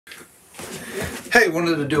Hey,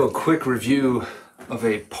 wanted to do a quick review of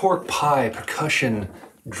a pork pie percussion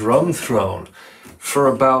drum throne. For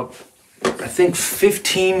about, I think,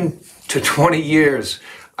 15 to 20 years,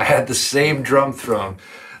 I had the same drum throne.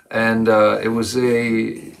 And it was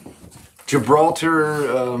a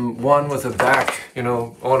Gibraltar one with a back,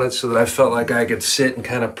 on it so that I felt like I could sit and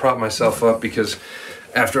kind of prop myself up, because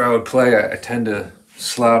after I would play, I tend to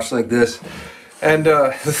slouch like this. And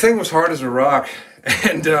the thing was hard as a rock.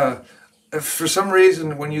 And for some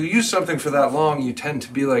reason, when you use something for that long, you tend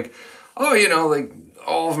to be like, oh, like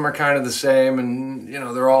all of them are kind of the same, and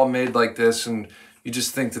they're all made like this, and you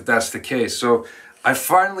just think that that's the case. So I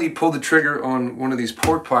finally pulled the trigger on one of these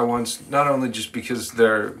pork pie ones, not only just because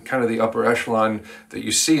they're kind of the upper echelon that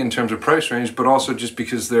you see in terms of price range, but also just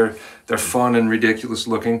because they're fun and ridiculous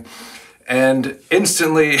looking. And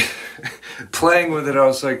instantly playing with it, I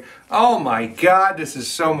was like, oh my God, this is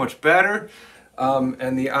so much better.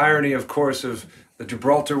 And the irony, of course, of the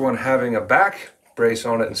Gibraltar one having a back brace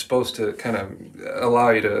on it and supposed to kind of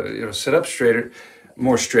allow you to sit up straighter,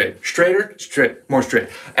 more straight. More straight.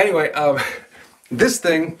 Anyway, this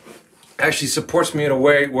thing actually supports me in a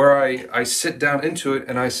way where I sit down into it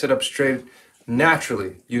and I sit up straight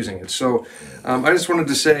naturally using it. So I just wanted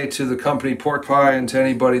to say to the company Pork Pie and to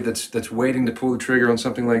anybody that's waiting to pull the trigger on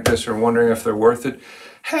something like this or wondering if they're worth it,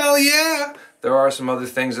 hell yeah! There are some other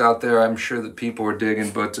things out there I'm sure that people are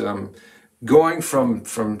digging, but going from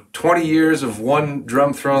 20 years of one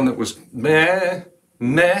drum throne that was meh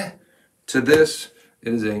to this,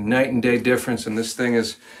 it is a night and day difference, and this thing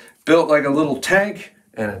is built like a little tank,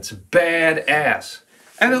 and it's badass.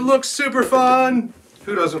 And it looks super fun!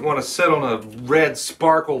 Who doesn't want to sit on a red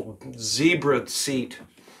sparkle zebra seat?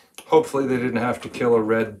 Hopefully they didn't have to kill a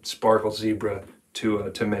red sparkle zebra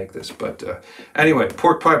to make this. But anyway,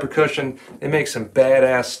 Pork Pie Percussion, they make some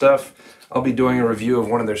badass stuff. I'll be doing a review of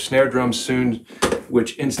one of their snare drums soon,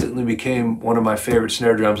 which instantly became one of my favorite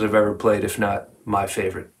snare drums I've ever played, if not my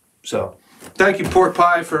favorite. So, thank you Pork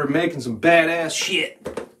Pie for making some badass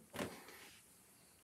shit.